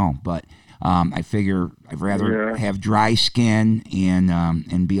 I don't know. But I figure I'd rather have dry skin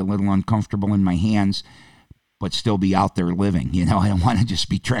and be a little uncomfortable in my hands, but still be out there living. I don't want to just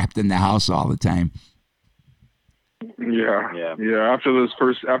be trapped in the house all the time. Yeah. After those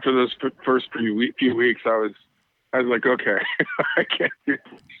first few weeks, I was like, okay, I can't do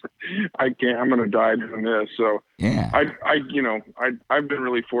this. I'm going to die doing this. So yeah, I've been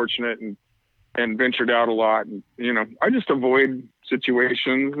really fortunate and ventured out a lot, and I just avoid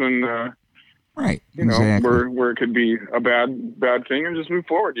situations and right, exactly. where it could be a bad thing, and just move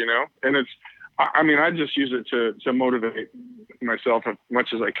forward, and it's, I just use it to motivate myself as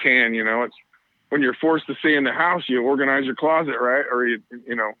much as I can. It's when you're forced to stay in the house, you organize your closet, right? Or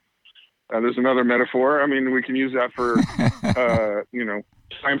there's another metaphor. I mean, we can use that for,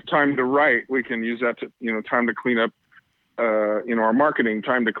 time to write. We can use that to, time to clean up, our marketing,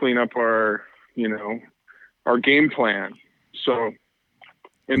 time to clean up our game plan. So,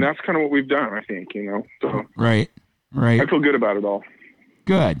 and that's kind of what we've done, I think, so. Right. I feel good about it all.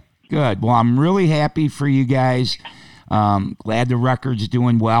 Good. Well, I'm really happy for you guys. Glad the record's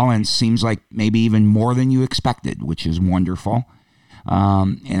doing well, and seems like maybe even more than you expected, which is wonderful.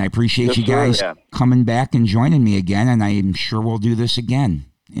 And I appreciate you guys coming back and joining me again, and I'm sure we'll do this again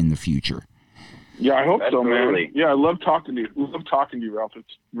in the future. Yeah, I hope so, man. Yeah, I love talking to you. Ralph.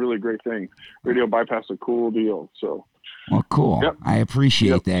 It's really a great thing. Radio Bypass is a cool deal. So. Well, cool. Yep. I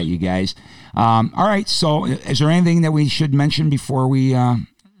appreciate that, you guys. All right. So, is there anything that we should mention before we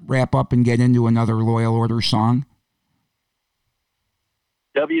wrap up and get into another Loyal Order song?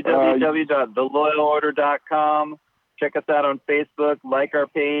 www.theloyalorder.com. Check us out on Facebook. Like our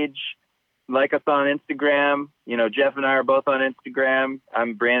page. Like us on Instagram. Jeff and I are both on Instagram.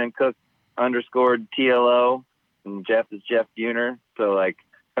 I'm Brandon Cook _TLO, and Jeff is Jeff Buhner. So,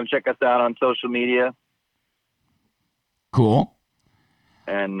 come check us out on social media. Cool.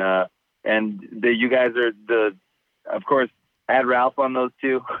 And you guys are of course, add Ralph on those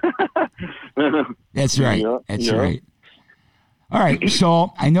too. That's right. That's right. All right.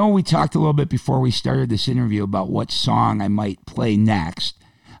 So I know we talked a little bit before we started this interview about what song I might play next.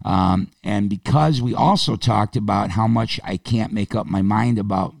 And because we also talked about how much I can't make up my mind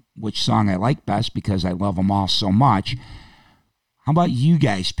about which song I like best because I love them all so much, how about you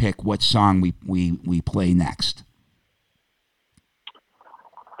guys pick what song we play next?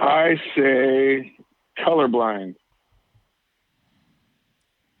 I say Colorblind.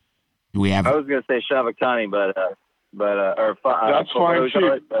 Do we have? I was going to say Shavakani, but that's fine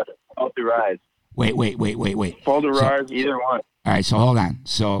too. Fall to Rise. Wait. Fall to Rise. Either one. All right, so hold on.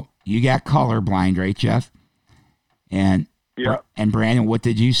 So you got Colorblind, right, Jeff? And and Brandon, what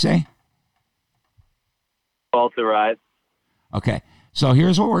did you say? Fall to Rise. Okay, so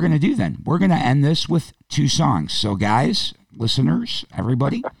here's what we're going to do then. We're going to end this with two songs. So guys, listeners,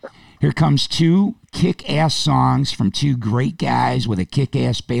 everybody, here comes two kick-ass songs from two great guys with a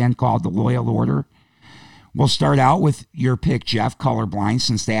kick-ass band called The Loyal Order. We'll start out with your pick, Jeff, Colorblind,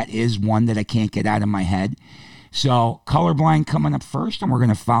 since that is one that I can't get out of my head. So Colorblind coming up first, and we're going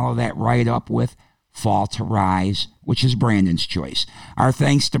to follow that right up with Fall to Rise, which is Brandon's choice. Our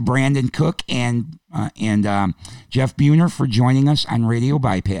thanks to Brandon Cook and Jeff Buhner for joining us on Radio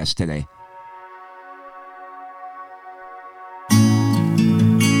Bypass today.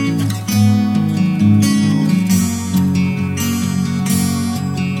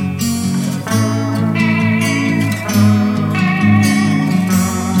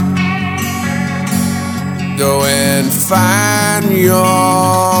 Go and find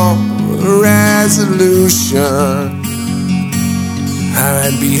your resolution.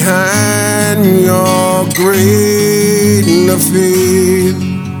 Hide behind your great defeat.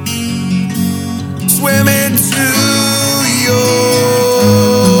 Swim into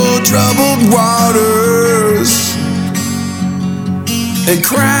your troubled waters and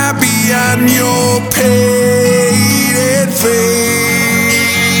cry beyond your painted face.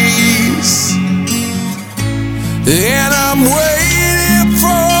 And I'm waiting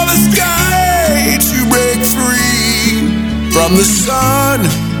for the sky to break free from the sun,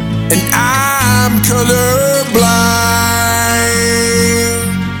 and I'm colorblind.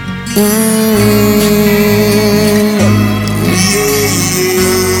 Yeah.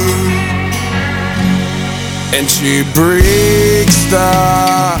 And she breaks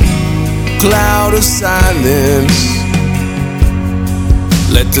the cloud of silence.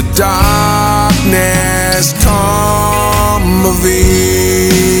 Let the darkness come of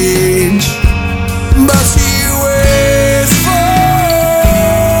age. But she waits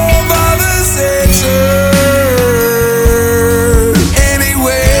for Mother's answer, and he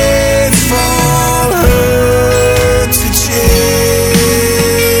waits for her to change.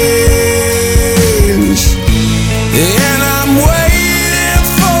 And I'm waiting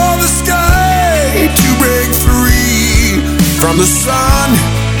for the sky to break free from the sun,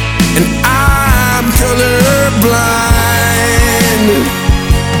 and I'm colorblind. Just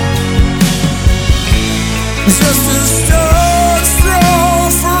a stone's throw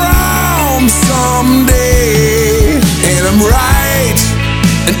from someday, and I'm right,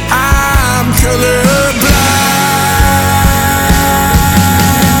 and I'm colorblind.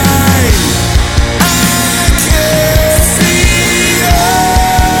 I can't see you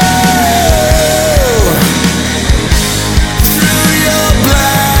through your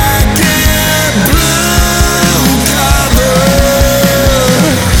black and blue cover.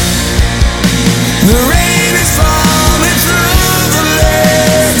 The rain is falling through the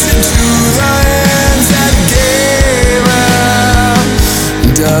legs into the hands that gave up.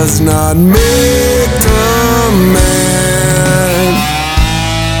 Does not make the man.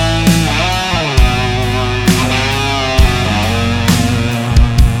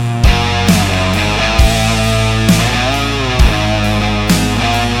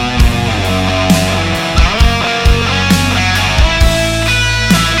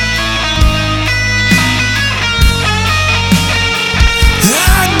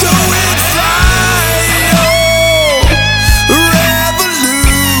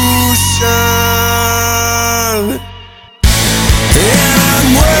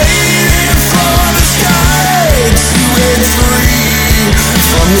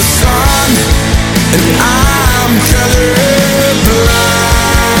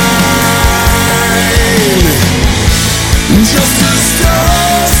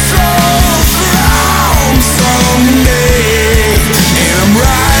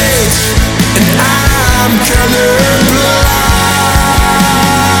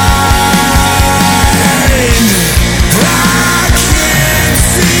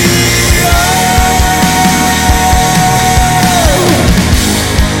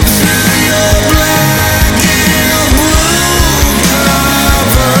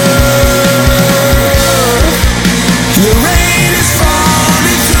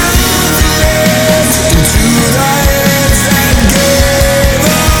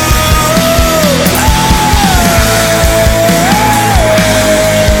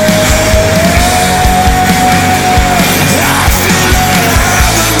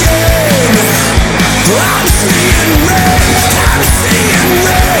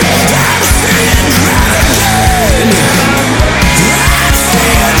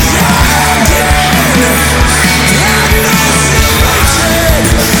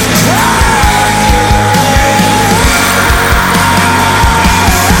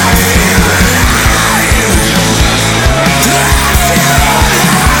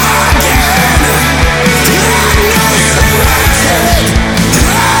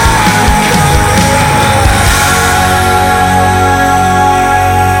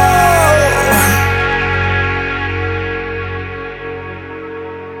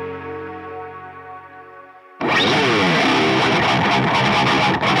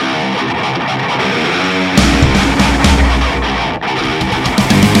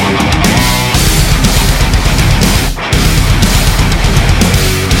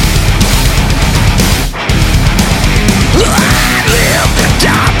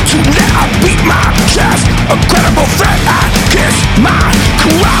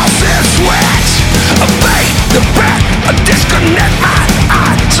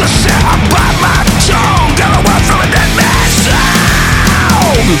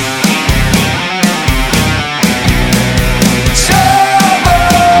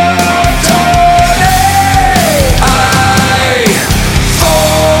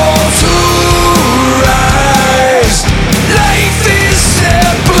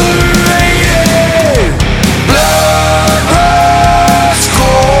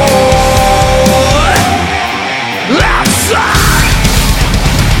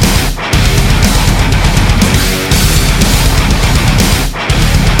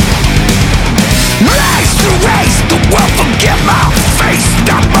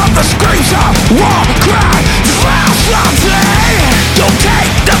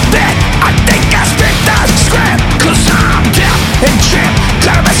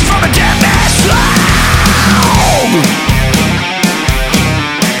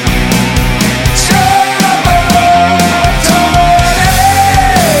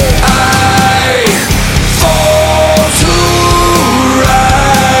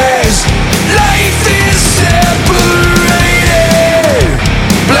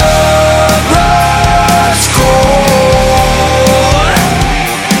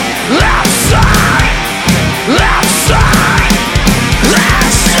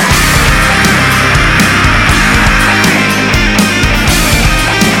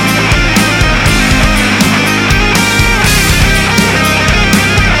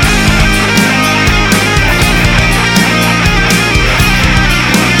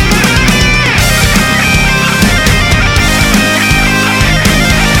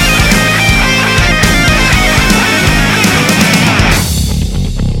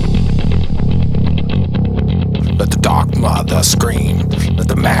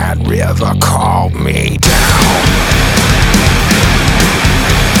 ever called me down.